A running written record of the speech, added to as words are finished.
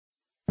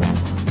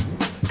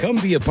Come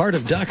be a part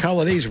of Doc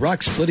Holliday's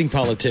Rock Splitting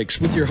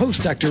Politics with your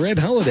host, Dr. Ed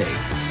Holliday.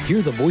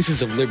 Hear the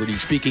voices of liberty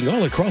speaking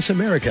all across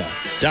America.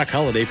 Doc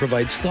Holliday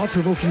provides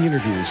thought-provoking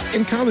interviews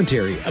and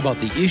commentary about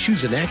the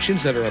issues and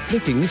actions that are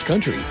afflicting this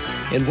country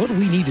and what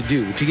we need to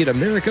do to get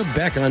America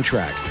back on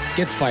track.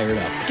 Get fired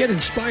up, get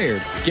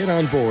inspired, get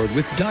on board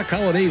with Doc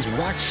Holliday's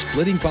Rock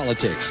Splitting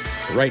Politics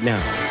right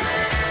now.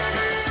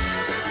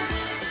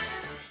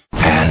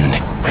 And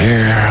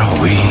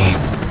here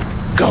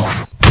we go.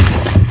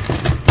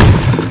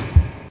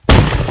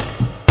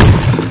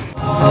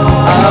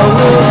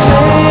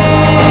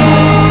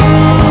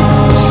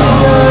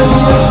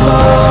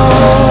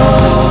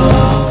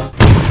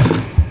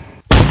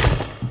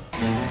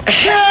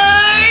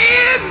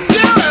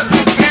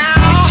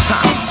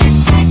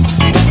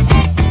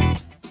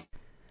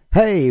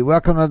 Hey,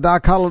 welcome to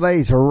Doc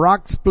Holliday's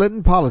Rock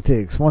Splitting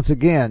Politics. Once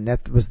again,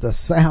 that was the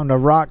sound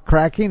of rock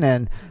cracking,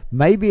 and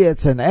maybe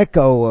it's an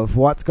echo of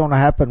what's going to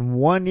happen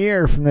 1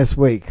 year from this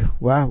week.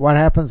 Well, what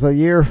happens a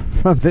year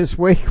from this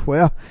week?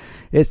 Well,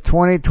 it's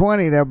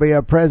 2020. There'll be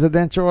a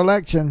presidential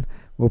election.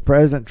 Will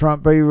President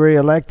Trump be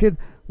reelected?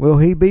 Will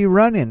he be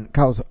running?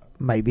 Because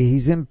maybe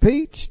he's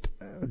impeached.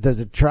 Does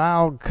a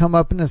trial come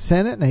up in the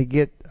Senate and he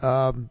get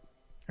thrown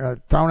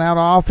out of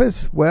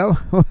office? Well,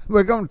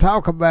 we're going to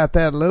talk about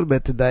that a little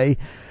bit today.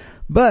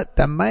 But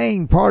the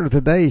main part of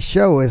today's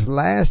show is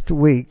last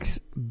week's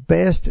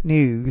best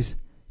news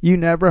you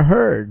never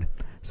heard.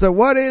 So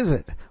what is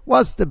it?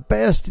 What's the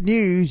best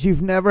news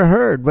you've never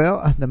heard?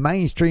 Well, the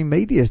mainstream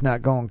media is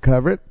not going to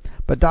cover it,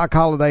 but Doc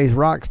Holliday's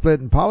Rock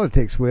Splitting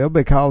Politics will,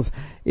 because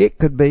it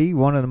could be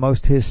one of the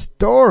most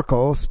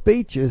historical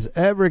speeches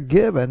ever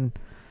given,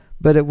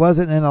 but it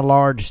wasn't in a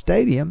large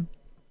stadium.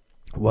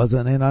 It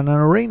wasn't in an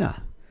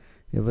arena.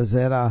 It was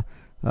at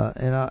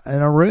in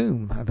a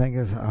room. I think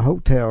it's a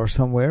hotel or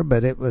somewhere,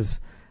 but it was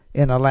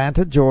in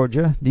Atlanta,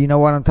 Georgia. Do you know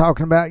what I'm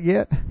talking about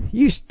yet?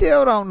 You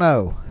still don't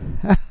know.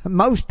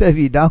 Most of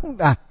you don't.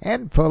 A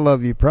handful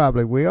of you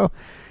probably will.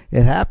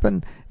 It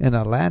happened in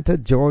Atlanta,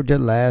 Georgia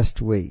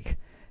last week.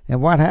 And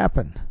what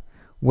happened?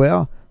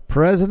 Well,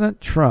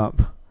 President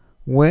Trump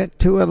went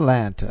to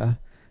Atlanta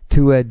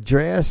to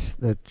address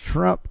the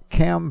Trump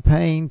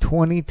Campaign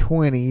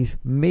 2020's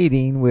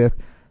meeting with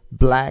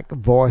Black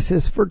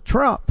Voices for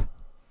Trump.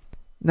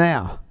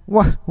 Now,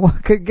 what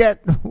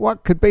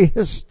could be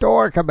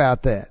historic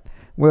about that?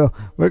 Well,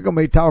 we're going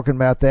to be talking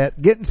about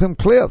that, getting some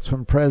clips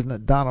from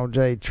President Donald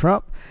J.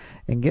 Trump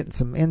and getting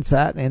some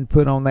insight and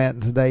input on that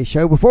in today's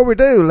show. Before we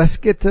do, let's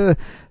get to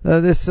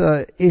this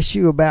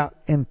issue about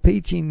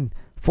impeaching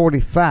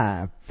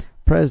 45.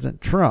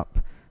 President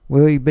Trump,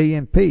 will he be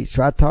impeached?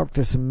 So I talked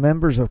to some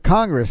members of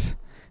Congress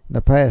in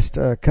the past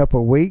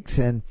couple of weeks,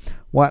 and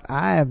what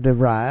I have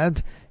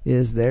derived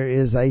is there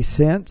is a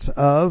sense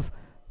of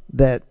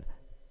that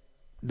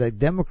the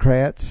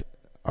Democrats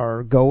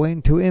are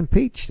going to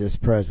impeach this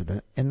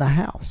president in the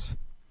House.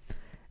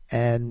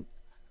 And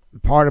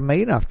part of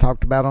me, and I've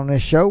talked about on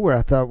this show, where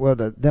I thought, well,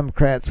 the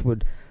Democrats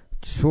would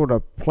sort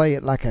of play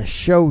it like a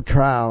show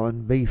trial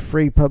and be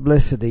free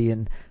publicity,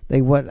 and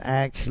they wouldn't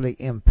actually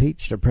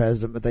impeach the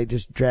president, but they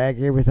just drag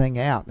everything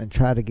out and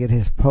try to get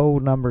his poll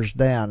numbers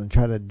down and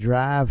try to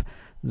drive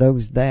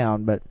those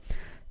down. But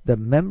the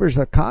members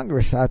of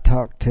Congress I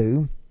talked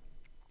to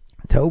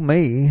told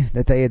me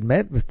that they had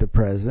met with the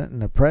president,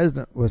 and the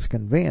president was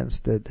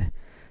convinced that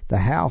the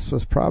House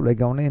was probably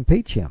going to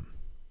impeach him.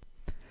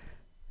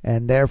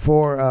 And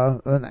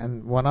therefore,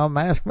 and one of them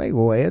asked me,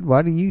 well, Ed,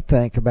 what do you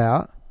think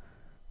about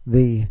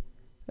the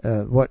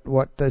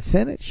what the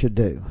Senate should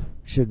do?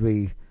 Should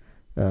we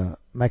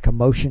make a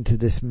motion to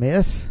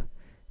dismiss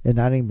and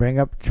not even bring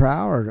up the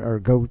trial, or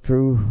go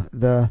through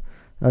the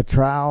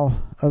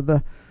trial of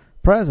the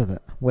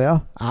president?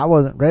 Well, I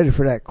wasn't ready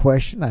for that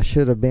question. I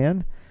should have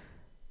been.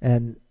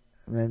 And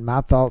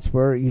my thoughts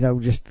were,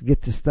 just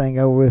get this thing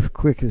over with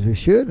quick as we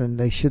should, and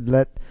they should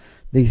let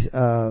these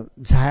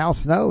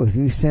House know if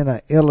you send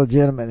an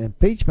illegitimate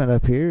impeachment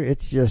up here,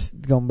 it's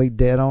just going to be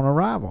dead on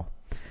arrival.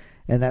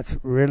 And that's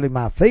really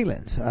my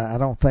feelings. I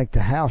don't think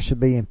the House should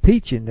be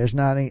impeaching. There's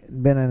not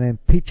been an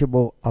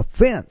impeachable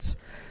offense,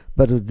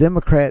 but the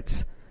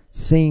Democrats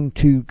seem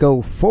to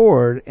go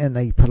forward in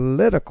a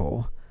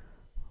political,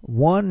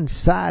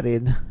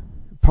 one-sided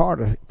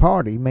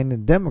party,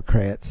 meaning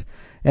Democrats.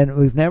 And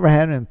we've never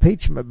had an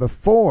impeachment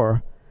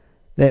before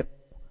that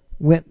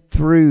went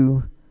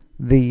through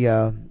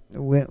about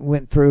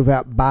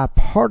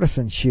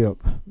bipartisanship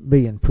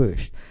being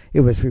pushed.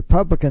 It was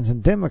Republicans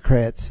and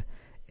Democrats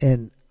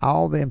in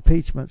all the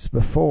impeachments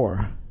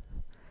before.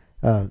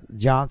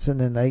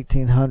 Johnson in the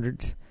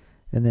 1800s,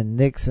 and then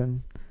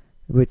Nixon,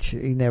 which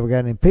he never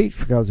got impeached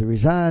because he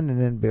resigned,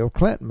 and then Bill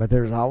Clinton. But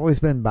there's always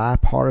been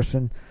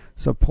bipartisan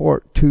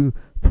support to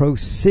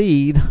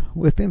proceed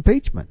with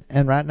impeachment.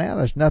 And right now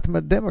there's nothing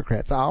but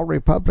Democrats. All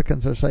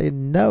Republicans are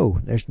saying no,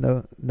 there's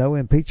no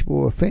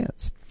impeachable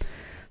offense.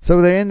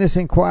 So they're in this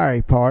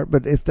inquiry part,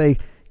 but if they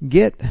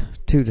get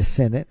to the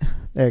Senate,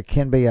 there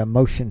can be a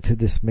motion to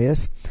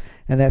dismiss.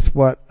 And that's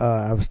what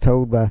I was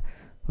told by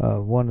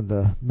one of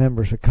the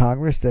members of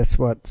Congress. That's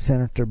what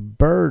Senator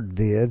Byrd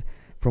did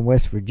from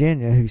West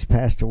Virginia, who's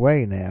passed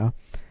away now.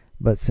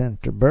 But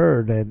Senator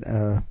Byrd had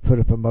put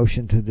up a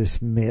motion to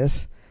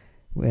dismiss,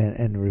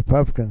 and the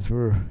Republicans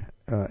were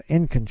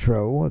in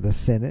control of the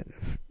Senate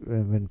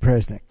when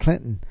President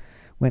Clinton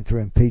went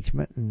through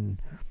impeachment, and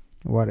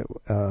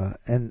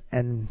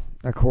and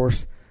of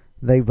course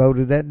they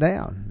voted that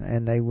down,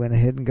 and they went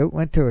ahead and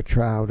went to a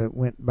trial that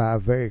went by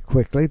very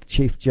quickly. The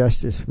Chief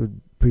Justice would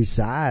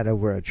preside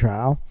over a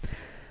trial.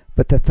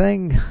 But the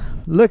thing,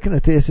 looking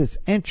at this, is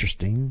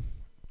interesting,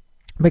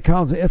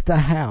 because if the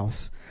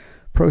House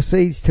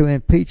proceeds to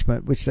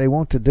impeachment, which they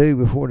want to do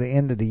before the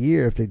end of the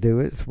year, if they do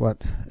it, it's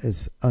what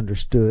is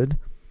understood,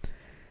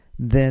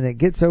 then it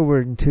gets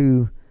over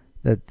into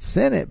the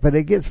Senate, but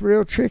it gets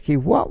real tricky.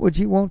 What would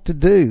you want to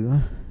do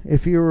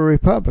if you were a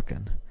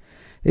Republican?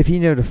 If you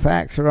know the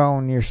facts are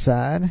on your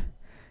side,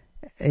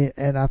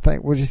 and I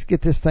think we'll just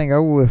get this thing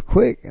over with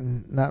quick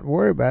and not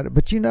worry about it.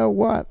 But you know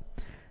what?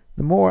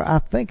 The more I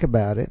think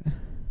about it,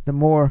 the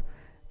more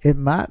it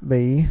might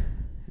be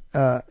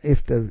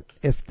if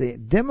the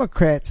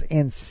Democrats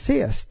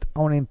insist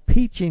on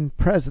impeaching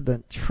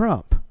President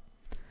Trump,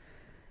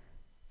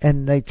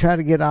 and they try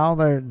to get all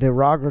their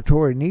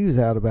derogatory news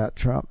out about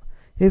Trump,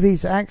 if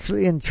he's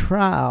actually in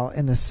trial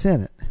in the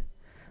Senate,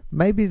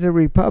 maybe the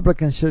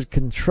Republicans should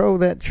control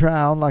that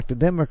trial like the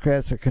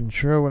Democrats are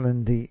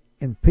controlling the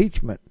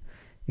impeachment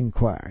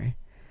inquiry,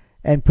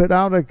 and put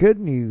all the good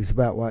news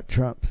about what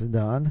Trump's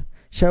done,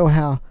 show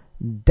how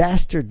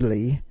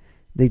dastardly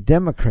the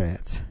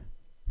Democrats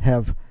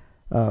have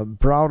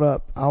brought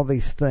up all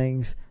these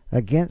things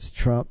against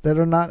Trump that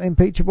are not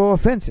impeachable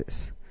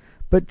offenses,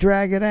 but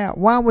drag it out.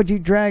 Why would you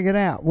drag it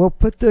out? Well,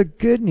 put the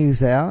good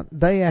news out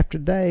day after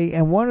day.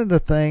 And one of the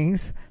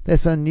things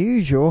that's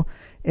unusual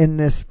in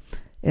this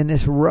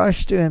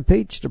rush to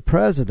impeach the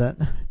president,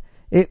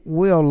 it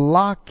will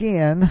lock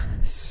in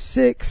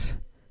 6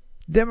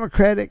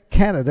 Democratic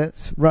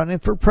candidates running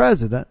for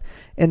president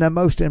in the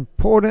most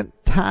important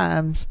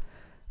times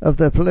of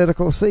the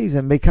political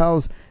season,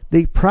 because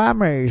the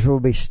primaries will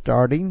be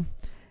starting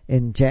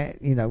in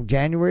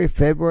January,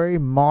 February,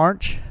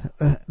 March,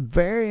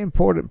 very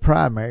important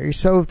primaries.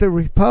 So if the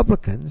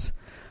Republicans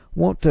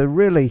want to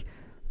really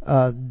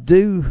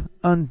do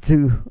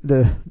unto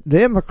the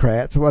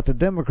Democrats what the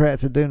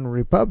Democrats are doing to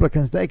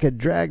Republicans, they could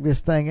drag this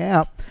thing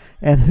out.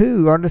 And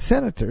who are the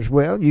senators?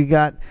 Well, you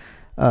got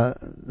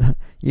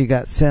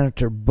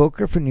Senator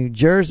Booker from New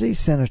Jersey,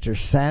 Senator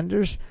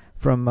Sanders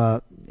from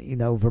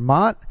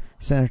Vermont,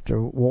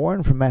 Senator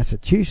Warren from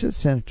Massachusetts,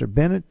 Senator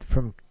Bennett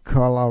from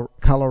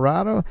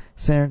Colorado,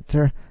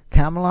 Senator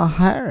Kamala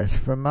Harris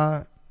from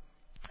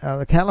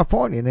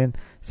California, and then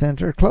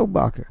Senator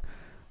Klobuchar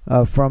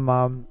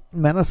from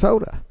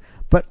Minnesota.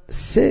 But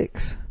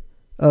 6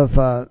 of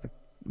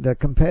the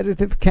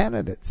competitive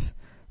candidates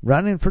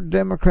running for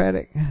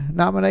Democratic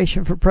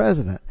nomination for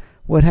president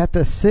would have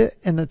to sit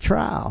in the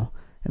trial.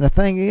 And the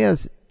thing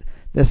is,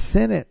 the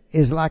Senate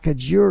is like a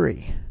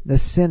jury. The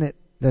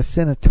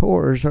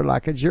senators are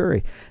like a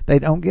jury. They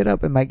don't get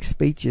up and make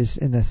speeches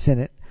in the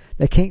Senate.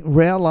 They can't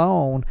rail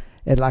on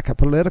at like a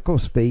political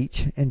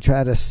speech and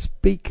try to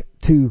speak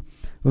to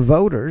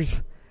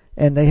voters,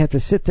 and they have to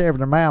sit there with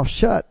their mouths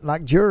shut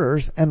like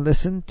jurors and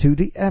listen to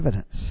the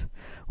evidence.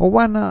 Well,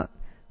 why not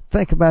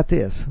think about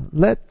this?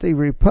 Let the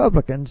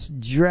Republicans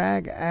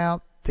drag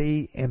out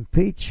the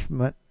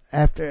impeachment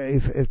after,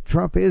 if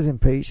Trump is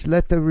impeached,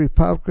 let the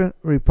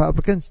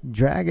Republicans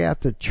drag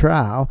out the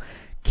trial,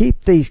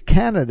 keep these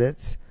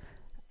candidates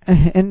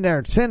in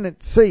their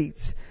Senate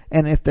seats,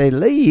 and if they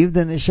leave,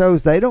 then it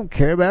shows they don't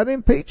care about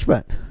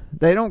impeachment.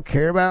 They don't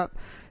care about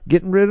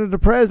getting rid of the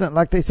president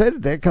like they said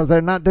it did, because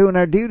they're not doing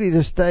their duty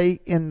to stay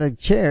in the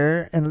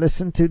chair and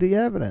listen to the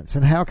evidence.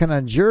 And how can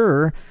a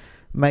juror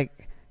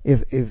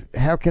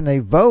how can they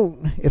vote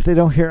if they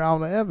don't hear all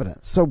the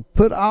evidence? So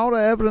put all the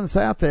evidence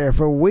out there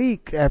for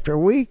week after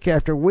week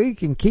after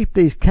week, and keep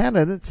these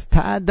candidates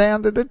tied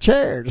down to the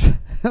chairs.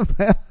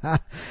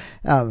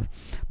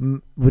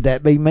 Would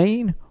that be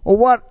mean? Or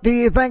what do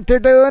you think they're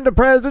doing to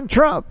President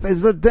Trump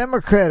as the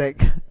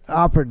Democratic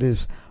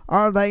operatives?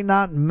 Are they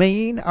not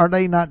mean? Are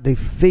they not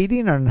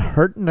defeating and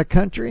hurting the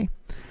country?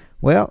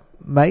 Well,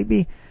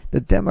 maybe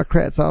the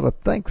Democrats ought to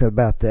think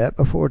about that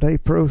before they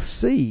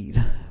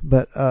proceed.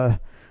 But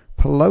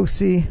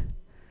Pelosi,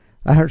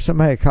 I heard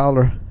somebody call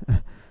her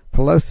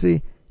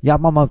Pelosi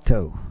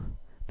Yamamoto.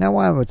 Now,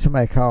 why would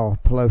somebody call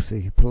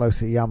Pelosi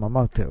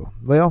Yamamoto?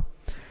 Well,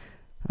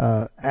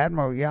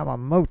 Admiral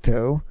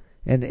Yamamoto,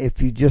 and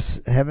if you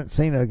just haven't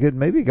seen a good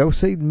movie, go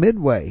see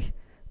Midway.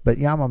 But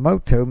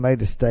Yamamoto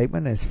made a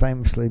statement, as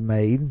famously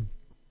made,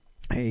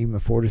 even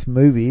before this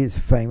movie is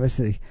famous.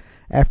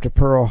 After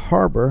Pearl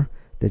Harbor,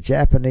 the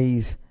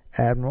Japanese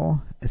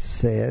admiral was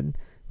said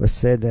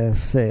to have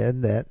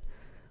said that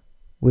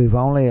we've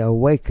only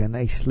awakened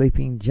a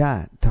sleeping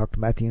giant, talked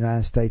about the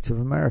United States of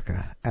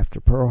America after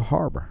Pearl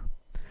Harbor.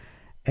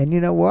 And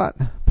you know what?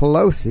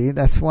 Pelosi,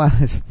 that's why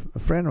a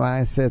friend of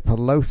mine said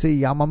Pelosi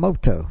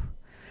Yamamoto,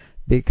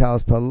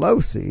 because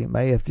Pelosi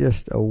may have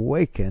just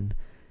awakened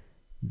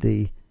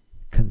the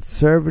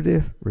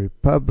conservative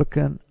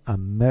Republican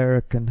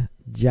American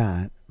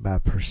giant by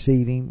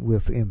proceeding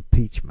with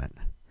impeachment.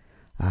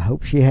 I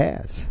hope she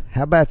has.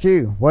 How about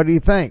you? What do you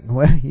think?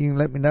 Well, you can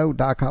let me know.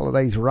 Doc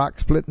Holliday's Rock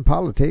Splitting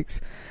Politics.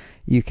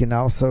 You can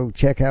also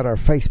check out our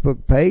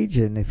Facebook page,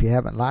 and if you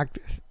haven't liked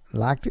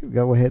it,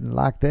 go ahead and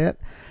like that.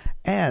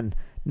 And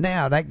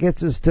now that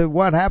gets us to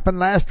what happened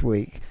last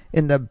week.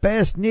 In the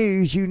best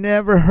news you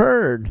never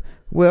heard,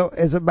 well,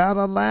 it's about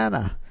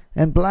Atlanta.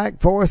 And Black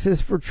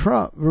Voices for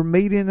Trump were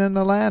meeting in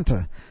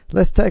Atlanta.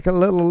 Let's take a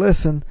little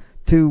listen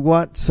to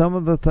what some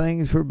of the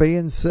things were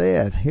being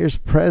said. Here's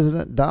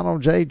President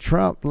Donald J.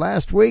 Trump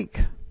last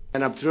week.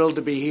 And I'm thrilled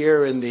to be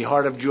here in the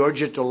heart of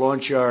Georgia to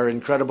launch our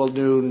incredible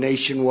new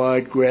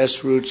nationwide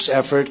grassroots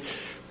effort.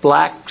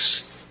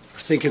 Blacks,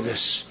 think of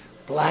this,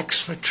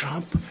 Blacks for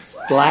Trump,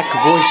 Black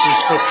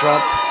Voices for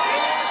Trump,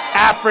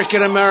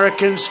 African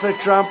Americans for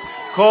Trump.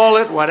 Call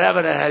it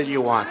whatever the hell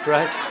you want,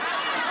 right?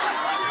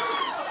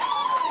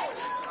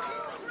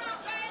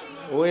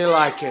 We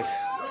like it.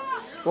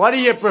 What do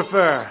you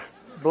prefer?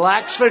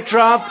 Blacks for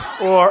Trump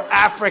or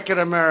African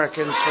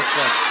Americans for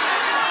Trump?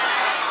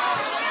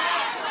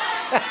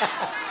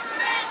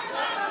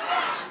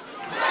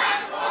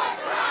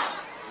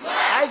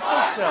 I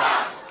think so.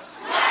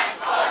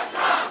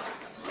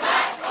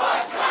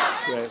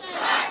 Great.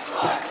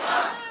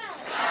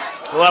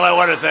 Well, I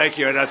want to thank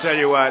you, and I'll tell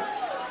you what,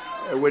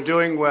 we're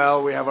doing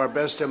well. We have our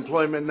best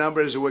employment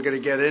numbers, and we're going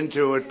to get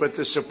into it, but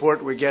the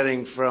support we're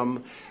getting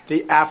from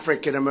the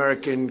African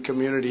American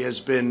community has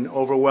been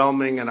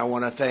overwhelming, and I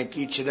want to thank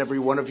each and every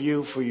one of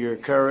you for your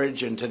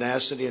courage and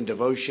tenacity and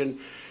devotion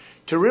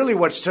to really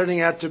what's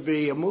turning out to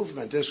be a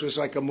movement. This was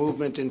like a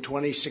movement in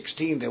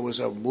 2016. There was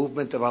a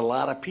movement of a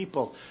lot of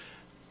people.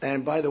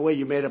 And by the way,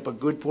 you made up a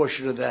good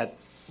portion of that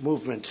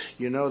movement.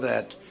 You know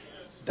that.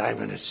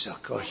 Diamond and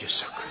Silk. Oh, you're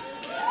so great.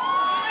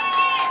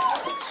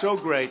 So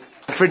great.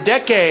 For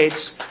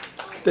decades,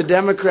 the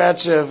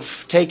Democrats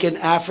have taken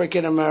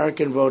African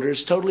American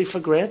voters totally for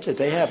granted.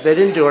 They have. They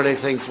didn't do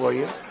anything for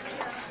you.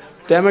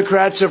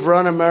 Democrats have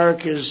run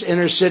America's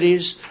inner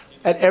cities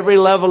at every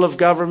level of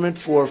government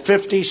for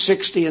 50,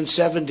 60, and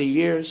 70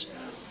 years.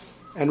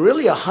 And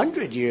really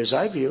 100 years,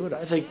 I view it.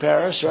 I think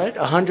Paris, right?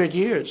 100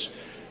 years.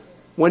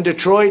 When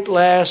Detroit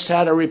last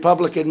had a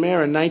Republican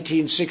mayor in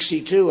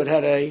 1962, it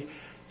had a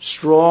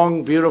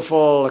strong,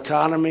 beautiful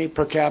economy.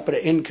 Per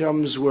capita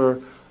incomes were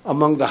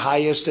among the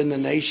highest in the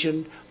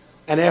nation.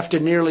 And after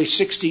nearly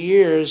 60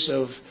 years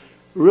of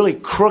really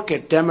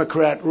crooked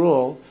Democrat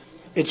rule,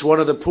 it's one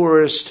of the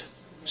poorest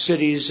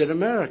cities in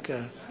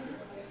America.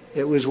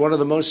 It was one of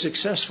the most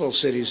successful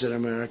cities in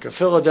America.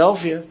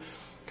 Philadelphia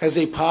has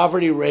a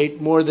poverty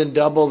rate more than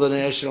double the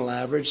national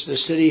average. The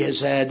city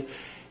has had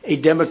a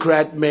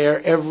Democrat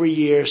mayor every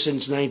year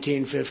since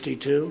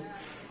 1952.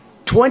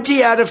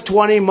 20 out of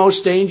 20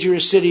 most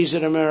dangerous cities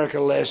in America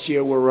last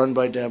year were run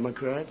by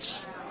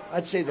Democrats.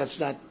 I'd say that's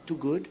not too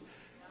good.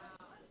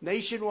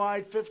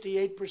 Nationwide,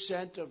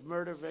 58% of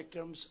murder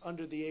victims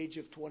under the age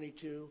of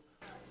 22.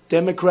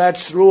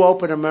 Democrats threw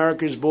open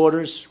America's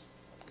borders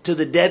to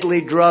the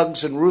deadly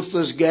drugs and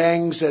ruthless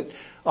gangs that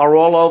are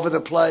all over the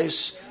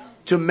place,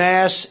 to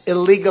mass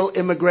illegal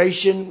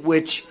immigration,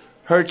 which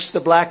hurts the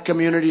black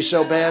community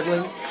so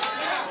badly.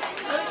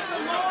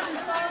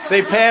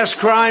 They passed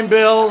crime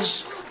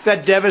bills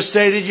that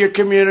devastated your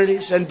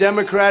communities, and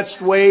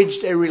Democrats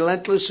waged a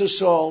relentless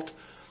assault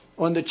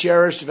on the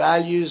cherished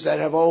values that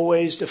have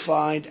always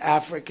defined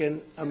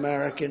African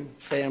American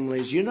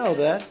families. You know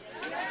that.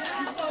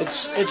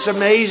 It's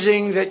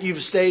amazing that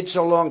you've stayed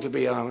so long, to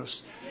be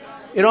honest.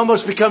 It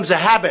almost becomes a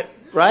habit,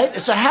 right?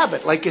 It's a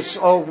habit. Like it's,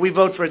 oh, we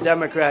vote for a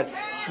Democrat.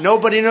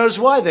 Nobody knows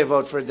why they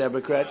vote for a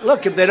Democrat.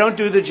 Look, if they don't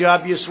do the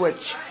job, you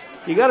switch.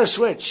 You got to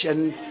switch.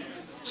 And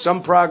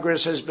some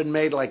progress has been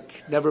made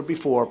like never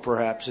before,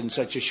 perhaps, in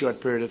such a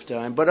short period of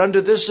time. But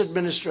under this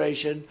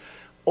administration,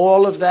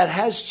 all of that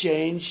has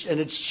changed, and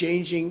it's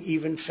changing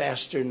even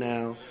faster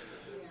now.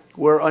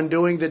 We're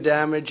undoing the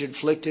damage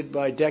inflicted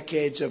by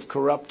decades of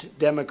corrupt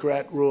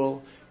Democrat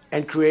rule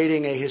and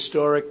creating a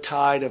historic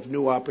tide of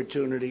new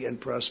opportunity and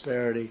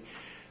prosperity.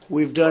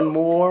 We've done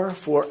more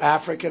for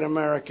African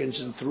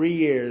Americans in 3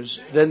 years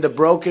than the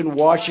broken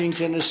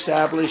Washington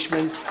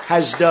establishment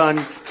has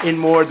done in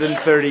more than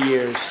 30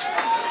 years.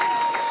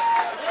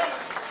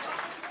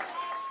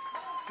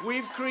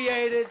 We've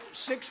created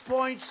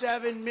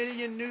 6.7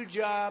 million new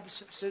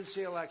jobs since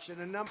the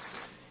election.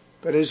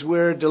 But as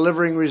we're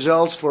delivering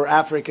results for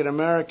African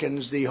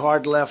Americans, the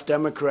hard left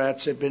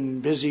Democrats have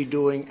been busy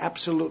doing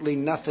absolutely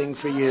nothing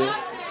for you.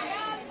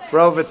 For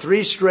over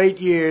 3 straight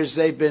years,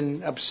 they've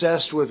been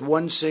obsessed with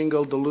one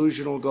single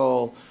delusional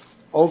goal: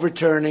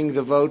 overturning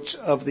the votes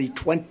of the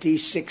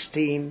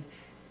 2016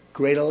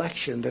 great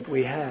election that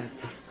we had.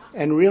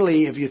 And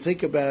really, if you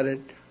think about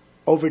it,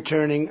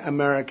 overturning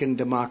American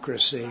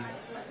democracy.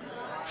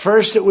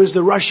 First, it was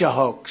the Russia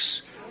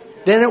hoax.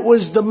 Then it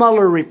was the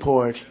Mueller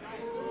report.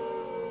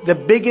 The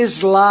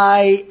biggest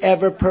lie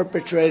ever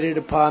perpetrated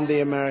upon the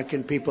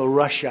American people,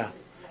 Russia.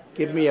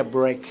 Give me a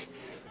break.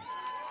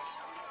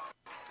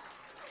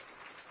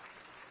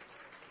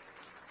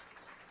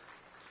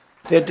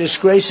 They're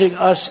disgracing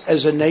us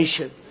as a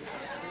nation.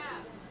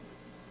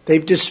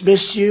 They've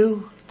dismissed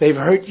you, they've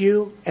hurt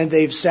you, and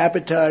they've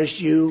sabotaged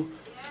you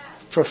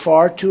for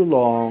far too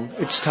long.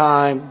 It's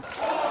time.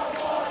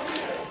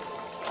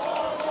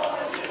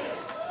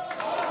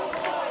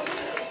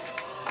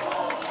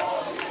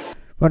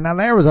 Well, now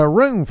there was a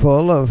room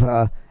full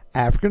of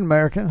African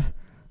Americans,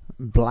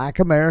 Black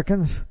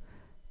Americans,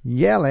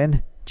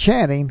 yelling,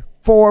 chanting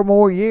 4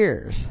 more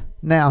years.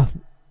 Now,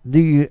 do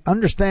you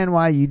understand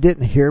why you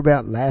didn't hear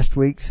about last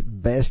week's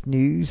best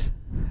news?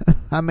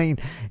 I mean,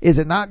 is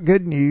it not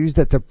good news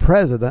that the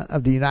President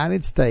of the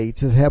United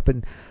States is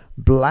helping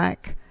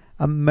Black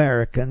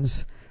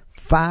Americans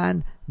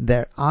find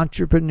their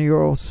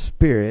entrepreneurial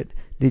spirit?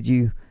 Did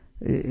you,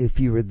 if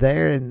you were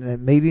there in the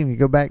meeting, you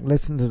go back and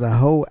listen to the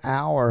whole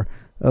hour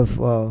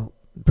of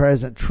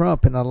President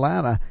Trump in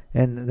Atlanta,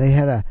 and they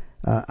had a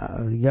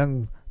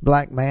young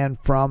black man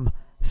from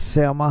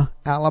Selma,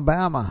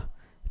 Alabama,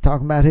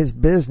 talking about his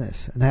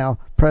business and how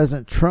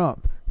President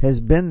Trump has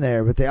been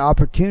there with the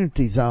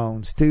opportunity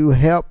zones to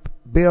help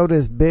build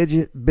his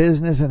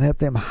business and help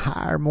them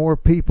hire more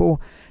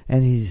people.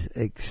 And he's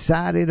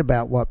excited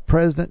about what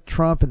President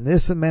Trump and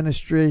this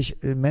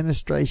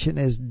administration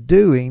is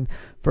doing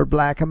for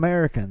Black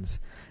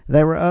Americans.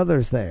 There were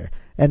others there.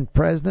 And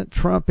President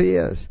Trump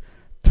is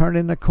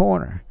turning the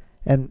corner.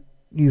 And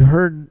you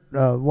heard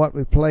what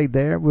we played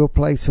there. We'll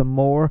play some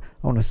more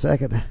on the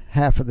second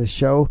half of the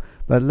show.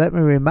 But let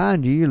me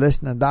remind you, you're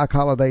listening to Doc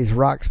Holliday's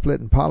Rock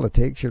Splitting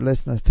Politics. You're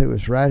listening to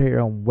us right here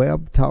on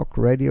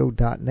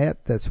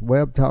webtalkradio.net. That's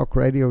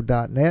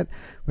webtalkradio.net.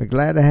 We're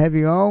glad to have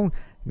you on.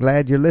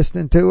 Glad you're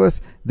listening to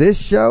us. This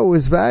show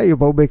is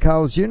valuable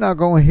because you're not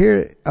going to hear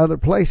it other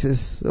places.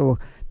 So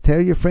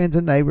tell your friends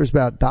and neighbors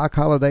about Doc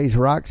Holliday's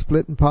Rock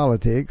Splitting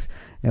Politics.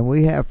 And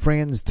we have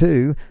friends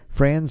too.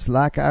 Friends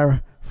like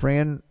our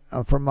friend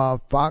from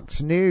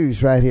Fox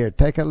News right here.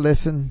 Take a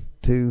listen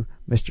to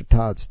Mr.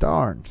 Todd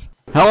Starnes.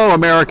 Hello,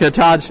 America.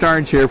 Todd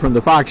Starnes here from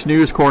the Fox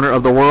News corner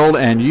of the world,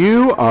 and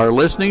you are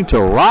listening to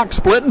Rock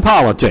Splitting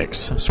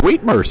Politics.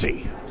 Sweet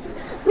mercy.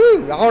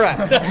 Woo, all right.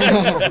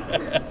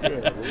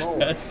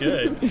 That's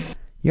good.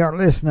 You're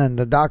listening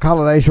to Doc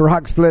Holliday's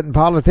Rock Splitting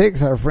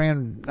Politics. Our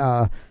friend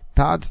Todd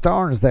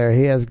Starnes there.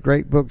 He has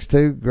great books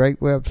too, great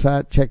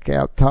website. Check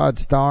out Todd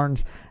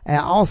Starnes.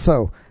 And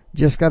also,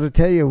 just got to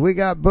tell you, we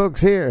got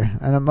books here,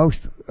 and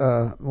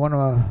one of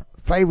my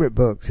favorite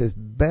books is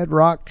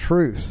Bedrock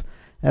Truth.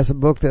 That's a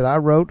book that I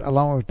wrote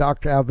along with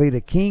Dr.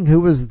 Alveda King,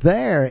 who was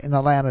there in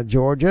Atlanta,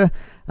 Georgia.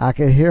 I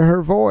could hear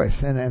her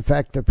voice, and in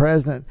fact, the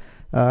president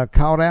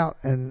called out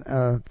and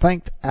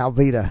thanked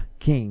Alveda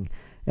King,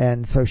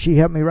 and so she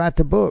helped me write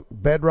the book,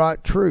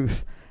 Bedrock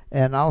Truth,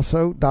 and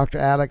also Dr.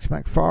 Alex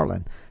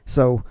McFarland.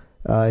 So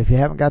if you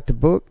haven't got the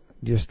book,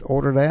 just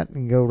order that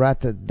and go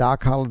right to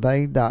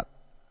DocHolliday.org.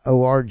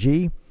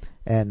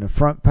 And the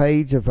front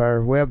page of our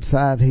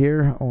website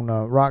here on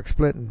Rock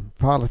Splitting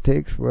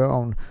Politics, well,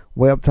 on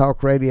Web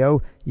Talk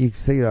Radio, you can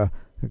see the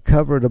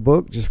cover of the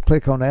book. Just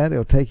click on that.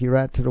 It'll take you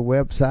right to the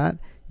website.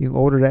 You can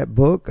order that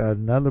book.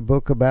 Another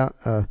book about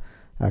a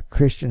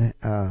Christian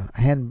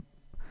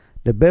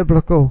the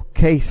Biblical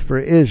Case for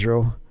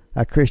Israel,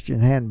 a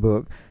Christian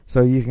handbook.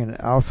 So you can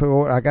also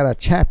order. I got a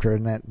chapter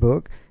in that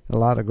book. A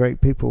lot of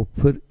great people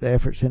put the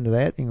efforts into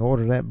that. You can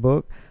order that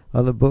book.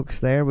 Other books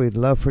there we'd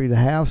love for you to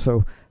have.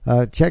 So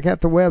check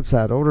out the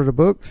website. Order the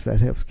books. That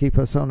helps keep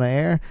us on the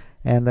air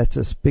and lets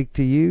us speak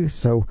to you.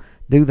 So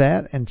do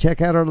that. And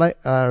check out our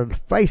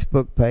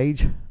Facebook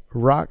page,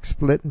 Rock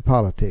Splitting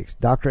Politics.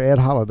 Dr. Ed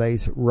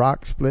Holliday's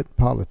Rock Splitting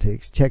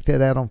Politics. Check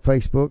that out on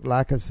Facebook.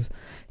 Like us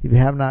if you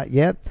have not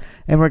yet.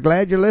 And we're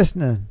glad you're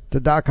listening to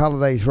Doc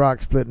Holliday's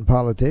Rock Splitting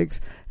Politics.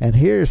 And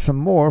here's some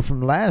more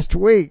from last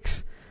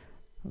week's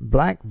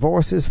Black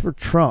Voices for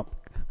Trump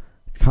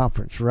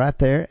conference right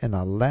there in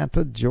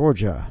Atlanta,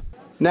 Georgia.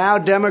 Now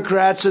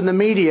Democrats and the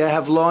media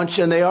have launched,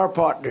 and they are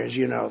partners,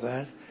 you know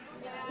that,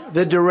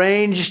 the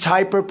deranged,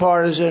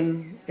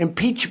 hyper-partisan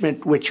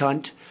impeachment witch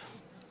hunt,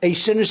 a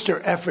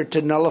sinister effort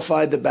to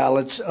nullify the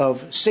ballots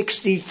of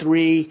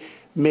 63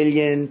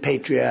 million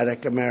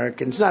patriotic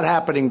Americans. Not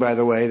happening, by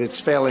the way.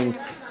 It's failing.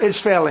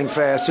 It's failing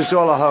fast. It's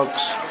all a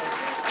hoax.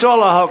 It's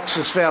all a hoax.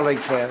 It's failing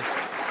fast.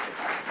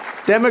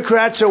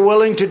 Democrats are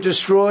willing to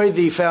destroy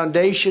the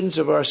foundations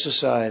of our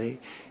society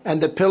and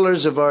the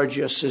pillars of our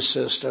justice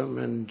system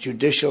and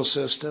judicial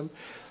system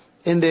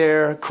in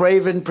their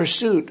craven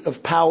pursuit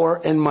of power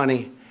and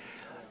money.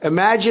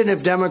 Imagine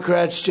if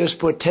Democrats just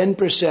put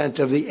 10%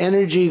 of the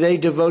energy they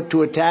devote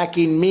to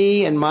attacking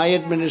me and my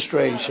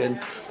administration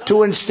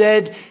to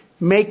instead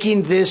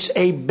making this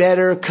a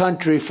better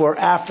country for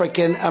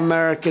African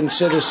American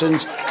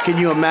citizens. Can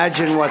you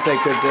imagine what they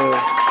could do?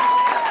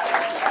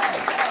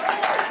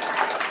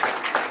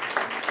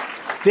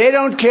 They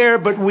don't care,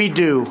 but we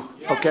do.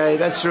 Okay,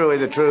 that's really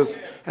the truth.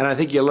 And I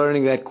think you're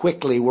learning that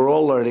quickly. We're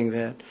all learning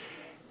that.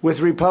 With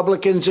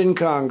Republicans in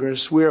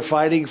Congress, we are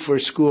fighting for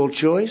school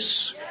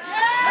choice.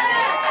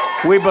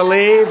 We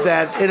believe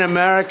that in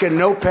America,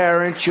 no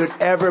parent should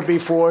ever be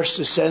forced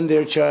to send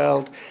their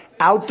child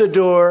out the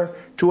door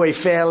to a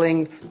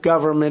failing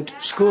government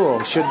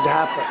school. Shouldn't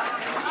happen.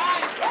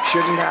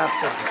 Shouldn't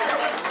happen.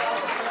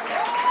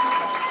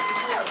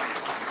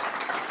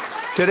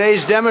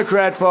 Today's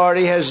Democrat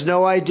Party has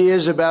no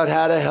ideas about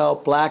how to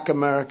help black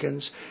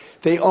Americans.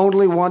 They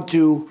only want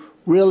to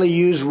really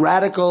use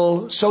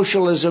radical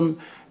socialism,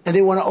 and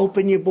they want to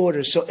open your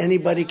borders so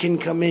anybody can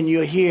come in.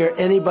 You're here,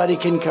 anybody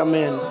can come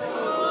in.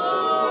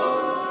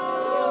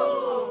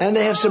 And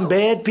they have some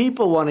bad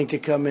people wanting to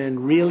come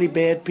in, really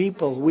bad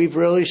people. We've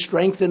really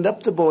strengthened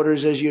up the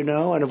borders, as you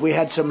know, and if we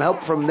had some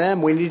help from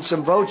them, we need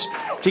some votes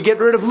to get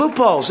rid of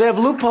loopholes. They have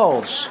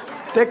loopholes.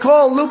 They're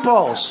called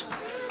loopholes.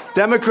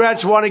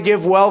 Democrats want to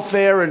give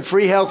welfare and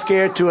free health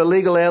care to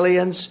illegal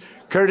aliens,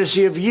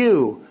 courtesy of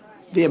you,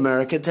 the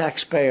American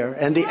taxpayer,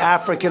 and the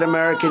African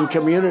American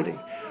community.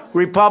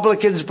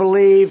 Republicans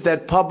believe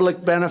that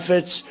public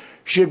benefits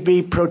should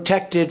be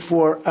protected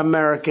for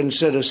American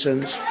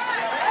citizens.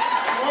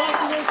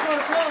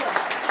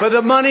 For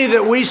the money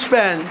that we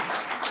spend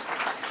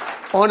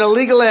on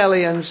illegal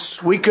aliens,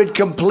 we could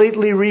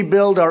completely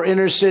rebuild our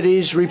inner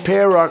cities,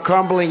 repair our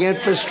crumbling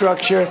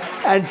infrastructure,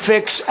 and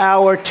fix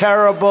our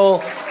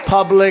terrible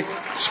public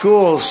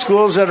schools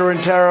that are in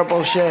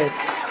terrible shape.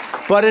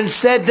 But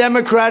instead,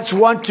 Democrats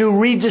want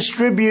to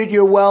redistribute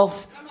your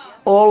wealth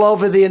all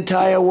over the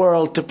entire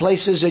world to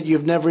places that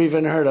you've never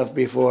even heard of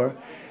before.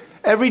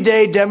 Every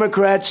day,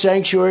 Democrat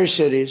sanctuary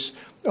cities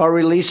are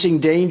releasing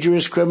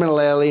dangerous criminal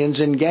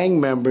aliens and gang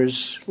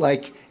members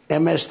like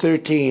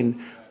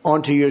MS-13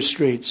 onto your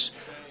streets.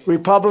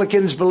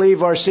 Republicans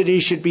believe our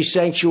cities should be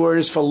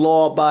sanctuaries for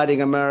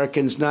law-abiding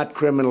Americans, not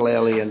criminal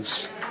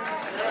aliens.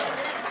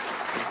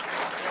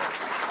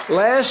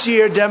 Last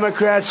year,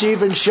 Democrats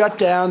even shut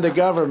down the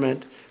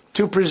government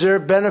to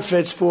preserve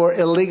benefits for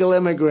illegal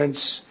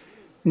immigrants.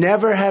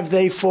 Never have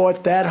they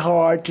fought that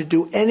hard to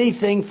do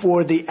anything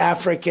for the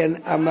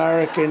African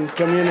American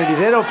community.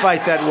 They don't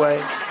fight that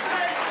way.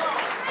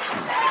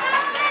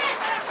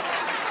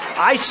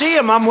 I see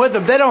them. I'm with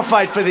them. They don't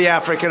fight for the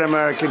African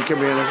American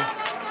community.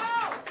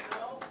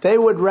 They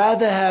would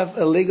rather have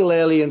illegal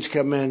aliens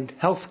come in,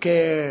 health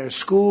care,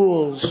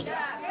 schools.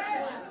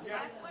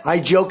 I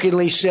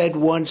jokingly said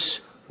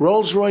once,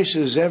 Rolls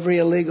Royces, every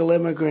illegal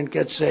immigrant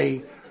gets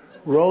a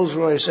Rolls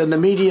Royce. And the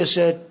media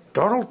said,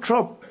 Donald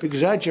Trump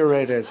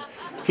exaggerated.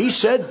 He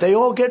said they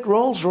all get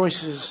Rolls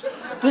Royces.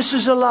 This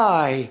is a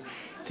lie.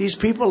 These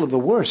people are the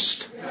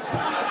worst.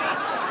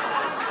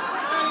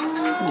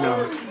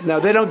 No,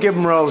 they don't give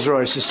them Rolls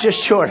Royces,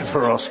 just short of a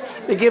Rolls.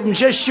 They give them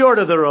just short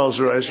of the Rolls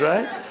Royce,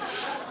 right?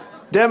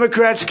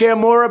 Democrats care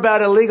more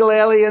about illegal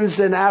aliens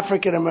than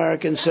African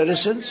American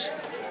citizens,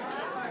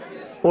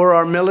 or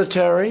our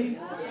military,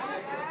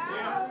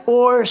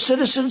 or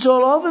citizens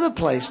all over the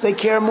place. They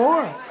care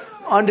more.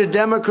 Under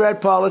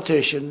Democrat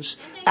politicians,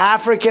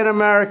 African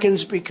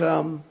Americans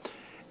become,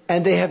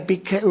 and they have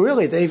become,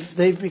 really,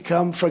 they've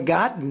become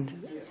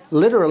forgotten,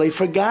 literally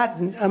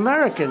forgotten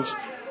Americans.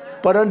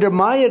 But under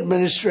my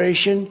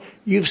administration,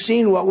 you've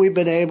seen what we've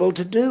been able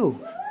to do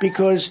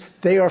because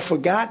they are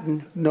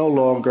forgotten no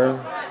longer,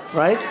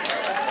 right?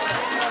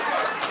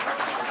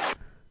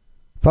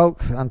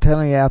 Folks, I'm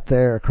telling you out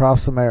there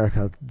across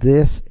America,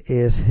 this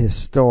is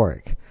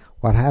historic.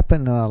 What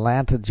happened in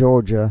Atlanta,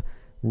 Georgia,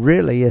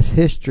 really is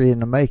history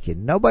in the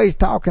making. Nobody's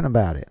talking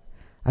about it.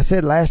 I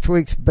said last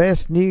week's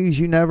best news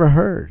you never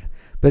heard.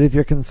 But if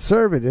you're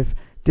conservative,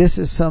 this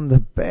is some of the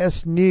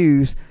best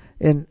news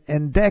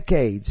in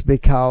decades,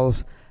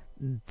 because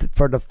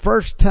for the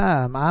first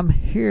time I'm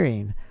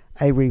hearing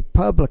a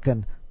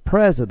Republican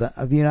president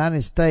of the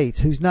United States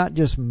who's not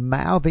just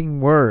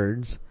mouthing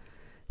words,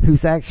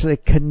 who's actually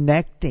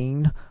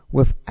connecting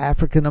with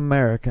African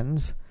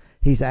Americans.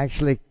 He's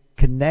actually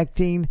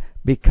connecting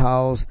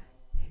because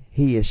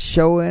he is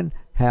showing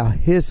how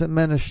his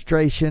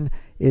administration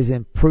is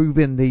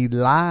improving the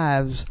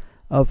lives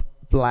of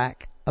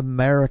black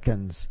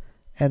Americans.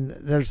 And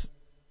there's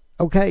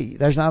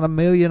not 1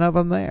 million of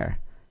them there.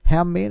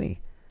 How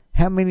many?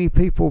 How many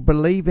people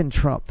believe in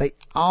Trump? They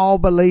all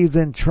believed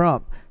in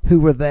Trump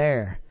who were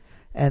there.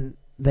 And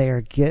they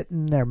are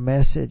getting their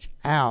message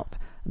out.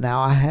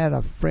 Now, I had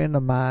a friend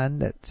of mine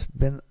that's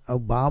been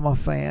Obama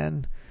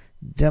fan,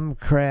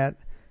 Democrat.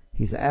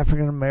 He's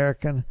African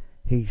American.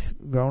 He's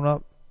grown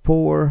up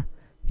poor.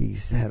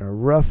 He's had a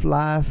rough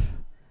life.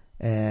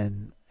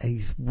 And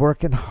he's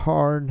working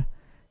hard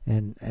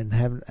and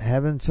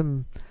having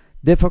some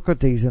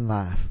difficulties in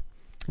life.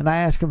 And I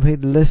asked him if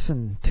he'd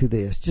listen to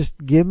this.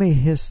 Just give me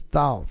his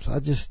thoughts. I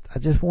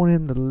just want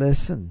him to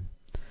listen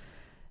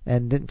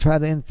and didn't try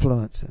to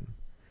influence him.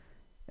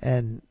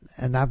 And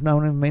I've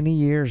known him many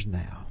years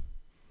now.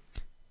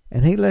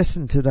 And he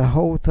listened to the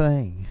whole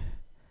thing.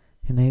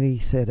 And then he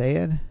said,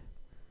 Ed,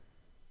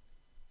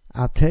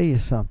 I'll tell you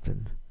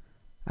something.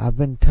 I've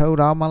been told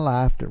all my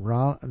life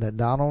that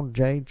Donald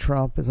J.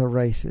 Trump is a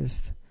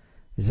racist.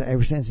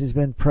 Ever since he's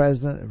been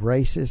president,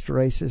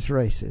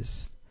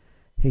 racist.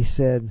 He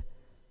said,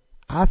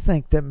 I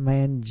think that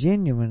man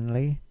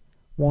genuinely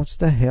wants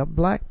to help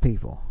black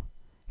people.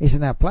 He said,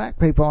 now black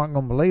people aren't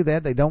going to believe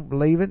that. They don't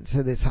believe it.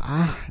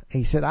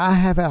 He said, I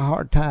have a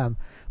hard time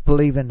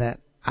believing that.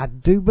 I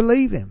do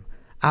believe him.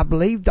 I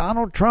believe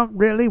Donald Trump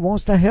really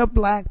wants to help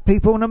black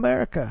people in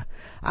America.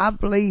 I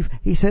believe,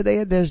 he said,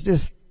 Ed, there's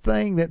this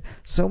thing that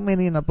so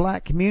many in the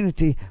black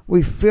community,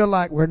 we feel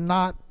like we're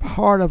not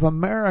part of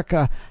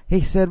America.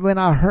 He said, when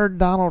I heard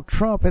Donald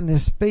Trump in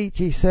his speech,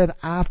 he said,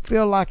 I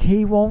feel like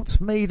he wants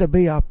me to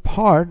be a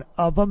part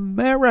of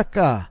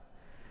America.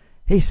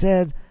 He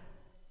said,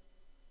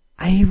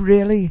 he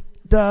really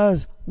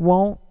does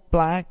want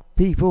black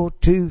people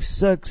to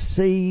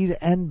succeed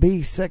and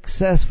be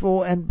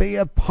successful and be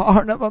a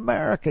part of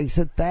America. He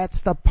said,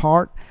 that's the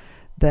part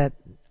that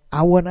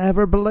I would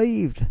never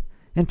believed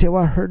until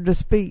I heard the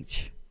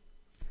speech.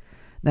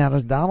 Now,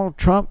 does Donald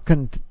Trump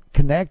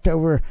connect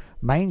over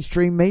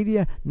mainstream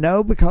media?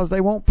 No, because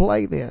they won't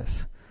play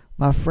this.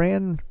 My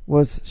friend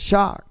was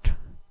shocked.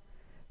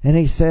 And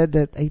he said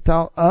that he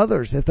thought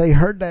others, if they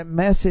heard that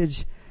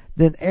message,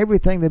 then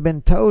everything they've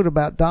been told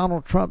about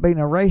Donald Trump being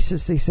a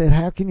racist, he said,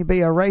 how can you be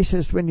a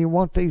racist when you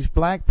want these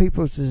black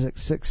people to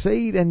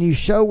succeed and you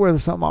show where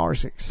some are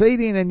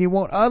succeeding and you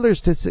want others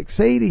to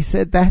succeed? He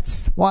said,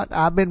 that's what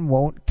I've been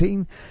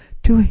wanting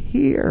to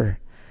hear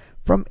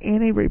from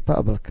any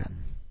Republican.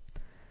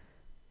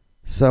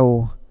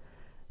 So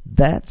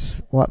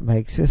that's what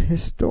makes it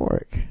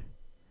historic.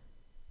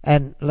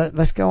 And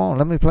let's go on.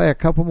 Let me play a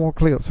couple more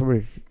clips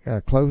before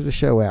we close the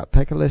show out.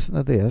 Take a listen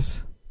to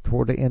this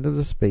toward the end of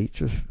the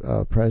speech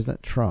of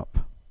President Trump.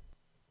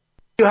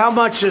 How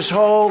much this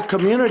whole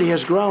community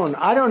has grown.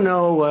 I don't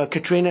know,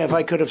 Katrina, if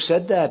I could have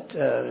said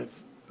that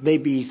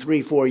maybe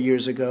 3-4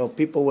 years ago.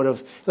 People would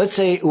have, let's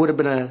say it would have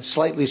been a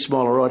slightly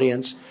smaller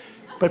audience.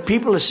 But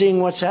people are seeing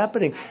what's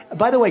happening.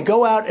 By the way,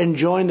 go out and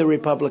join the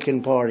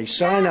Republican Party.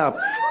 Sign up.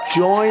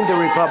 Join the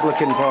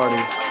Republican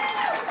Party.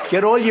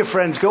 Get all your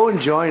friends. Go and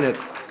join it.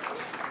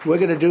 We're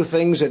going to do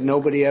things that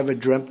nobody ever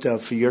dreamt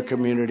of for your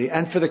community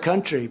and for the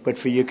country, but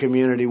for your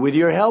community. With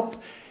your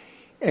help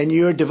and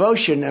your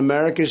devotion,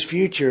 America's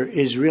future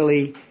is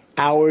really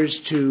ours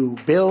to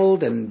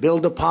build and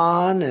build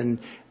upon and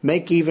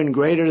make even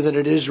greater than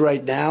it is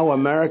right now.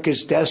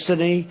 America's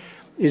destiny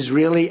is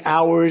really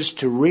ours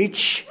to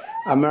reach.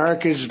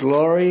 America's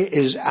glory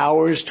is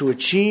ours to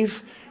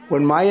achieve.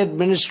 When my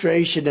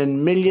administration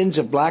and millions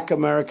of black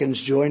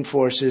Americans join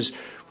forces,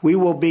 we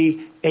will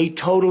be a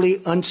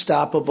totally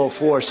unstoppable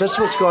force. That's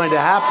what's going to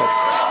happen.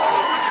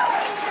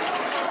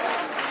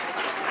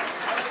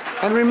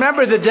 And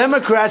remember, the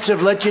Democrats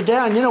have let you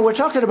down. You know, we're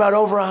talking about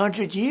over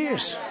 100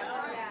 years.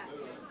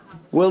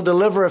 We'll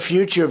deliver a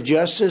future of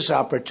justice,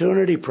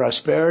 opportunity,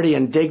 prosperity,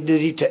 and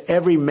dignity to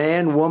every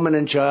man, woman,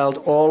 and child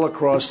all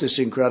across this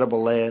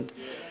incredible land.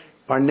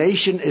 Our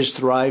nation is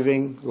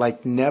thriving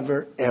like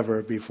never,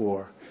 ever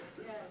before.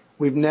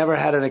 We've never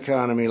had an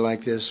economy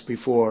like this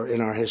before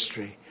in our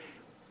history.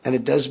 And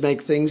it does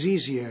make things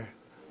easier.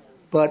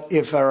 But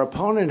if our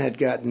opponent had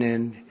gotten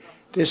in,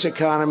 this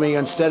economy,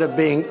 instead of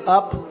being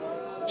up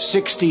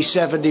 60,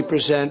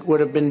 70%, would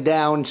have been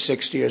down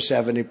 60 or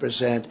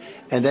 70%.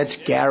 And that's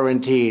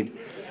guaranteed.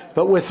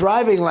 But we're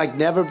thriving like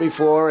never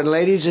before. And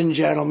ladies and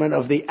gentlemen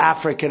of the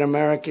African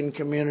American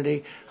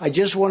community, I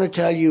just want to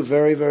tell you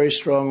very, very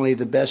strongly,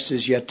 the best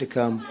is yet to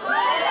come.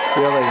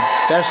 Really,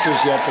 best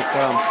is yet to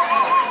come.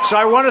 So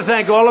I want to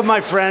thank all of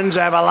my friends.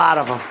 I have a lot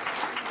of them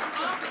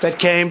that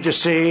came to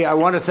see. I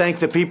want to thank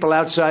the people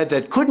outside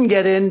that couldn't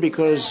get in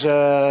because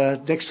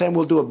next time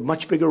we'll do a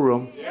much bigger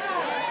room.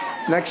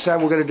 Next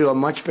time we're going to do a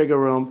much bigger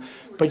room.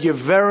 But you're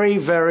very,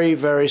 very,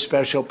 very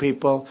special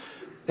people.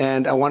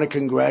 And I want to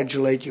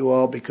congratulate you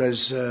all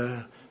because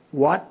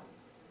what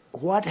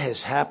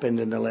has happened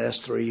in the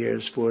last 3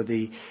 years for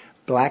the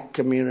black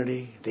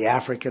community, the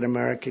African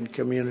American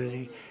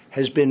community,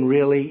 has been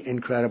really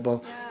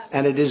incredible.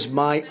 And it is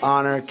my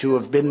honor to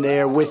have been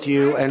there with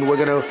you. And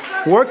we're going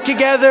to work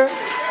together.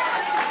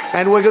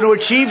 And we're going to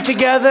achieve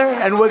together,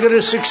 and we're going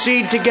to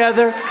succeed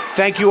together.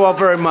 Thank you all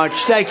very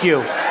much. Thank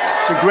you.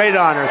 It's a great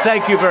honor.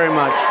 Thank you very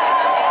much.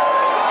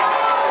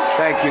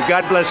 Thank you.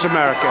 God bless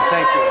America.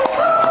 Thank you.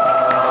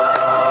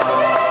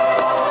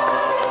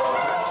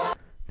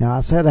 Now,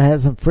 I said I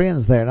had some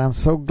friends there, and I'm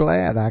so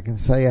glad I can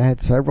say I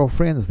had several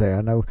friends there.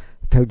 I know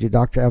I told you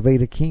Dr.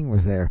 Alveda King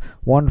was there.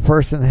 One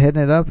person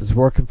heading it up is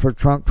working for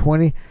Trump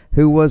 20,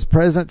 who was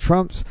President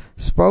Trump's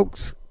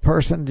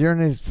spokesperson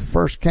during his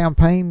first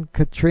campaign,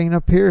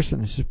 Katrina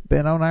Pearson. She's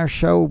been on our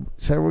show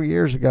several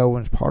years ago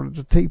and was part of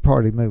the Tea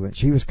Party movement.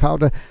 She was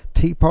called a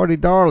Tea Party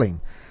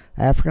darling,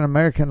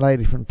 African-American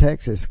lady from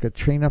Texas,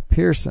 Katrina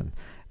Pearson.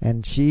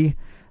 And she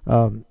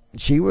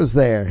was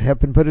there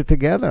helping put it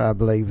together, I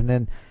believe. And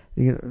then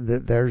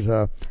there's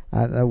I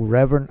know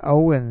Reverend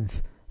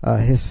Owens,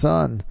 his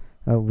son,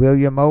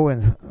 William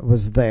Owens,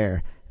 was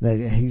there.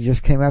 He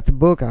just came out the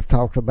book I've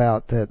talked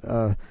about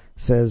that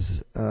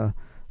says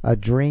A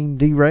Dream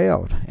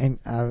Derailed. And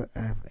I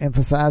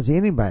emphasize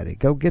anybody,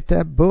 go get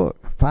that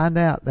book. Find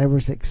out there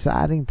was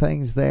exciting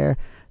things there.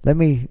 Let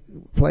me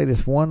play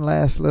this one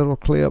last little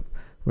clip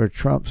where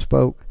Trump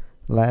spoke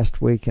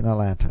last week in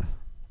Atlanta.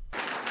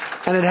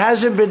 And it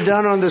hasn't been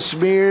done on the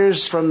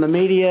smears from the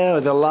media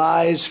or the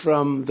lies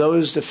from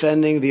those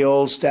defending the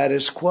old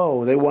status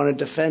quo. They want to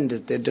defend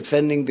it. They're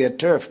defending their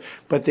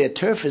turf. But their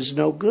turf is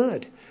no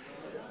good.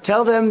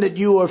 Tell them that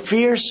you are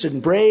fierce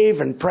and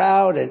brave and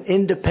proud and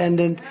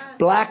independent.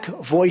 Black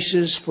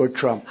voices for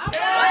Trump.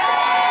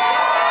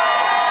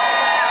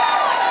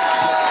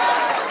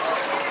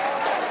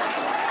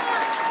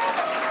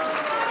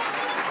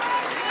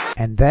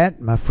 And that,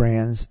 my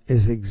friends,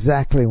 is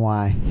exactly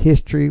why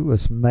history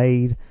was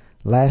made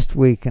last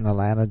week in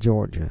Atlanta,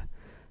 Georgia.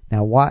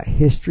 Now, what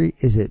history?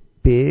 Is it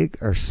big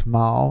or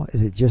small?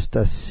 Is it just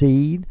a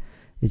seed?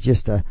 Is it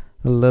just a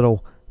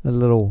little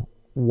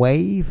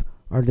wave?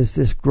 Or does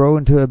this grow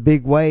into a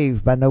big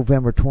wave by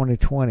November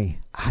 2020?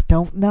 I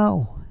don't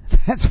know.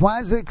 That's why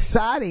it's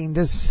exciting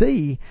to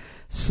see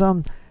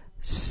some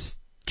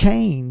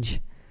change.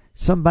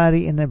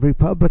 Somebody in the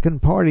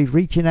Republican Party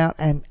reaching out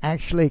and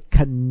actually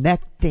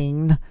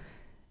connecting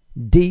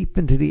deep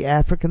into the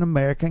African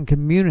American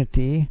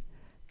community,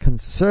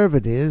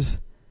 conservatives,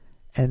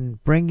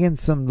 and bringing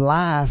some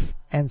life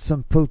and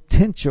some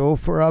potential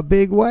for a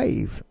big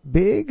wave.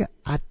 Big?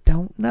 I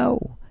don't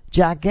know.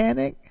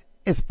 Gigantic?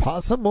 It's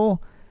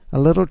possible. A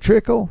little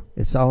trickle?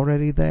 It's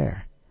already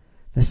there.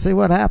 Let's see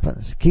what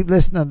happens. Keep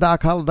listening to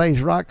Doc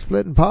Holliday's Rock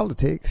Splitting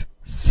Politics.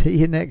 See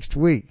you next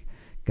week.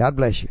 God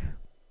bless you.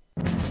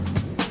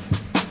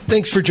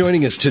 Thanks for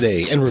joining us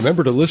today, and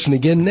remember to listen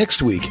again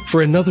next week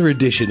for another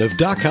edition of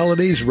Doc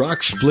Holliday's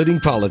Rock Splitting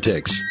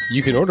Politics.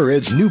 You can order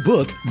Ed's new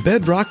book,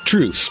 Bedrock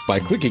Truths, by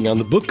clicking on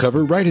the book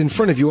cover right in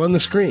front of you on the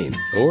screen,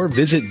 or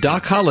visit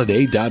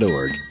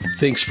DocHolliday.org.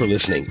 Thanks for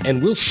listening,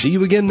 and we'll see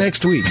you again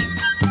next week.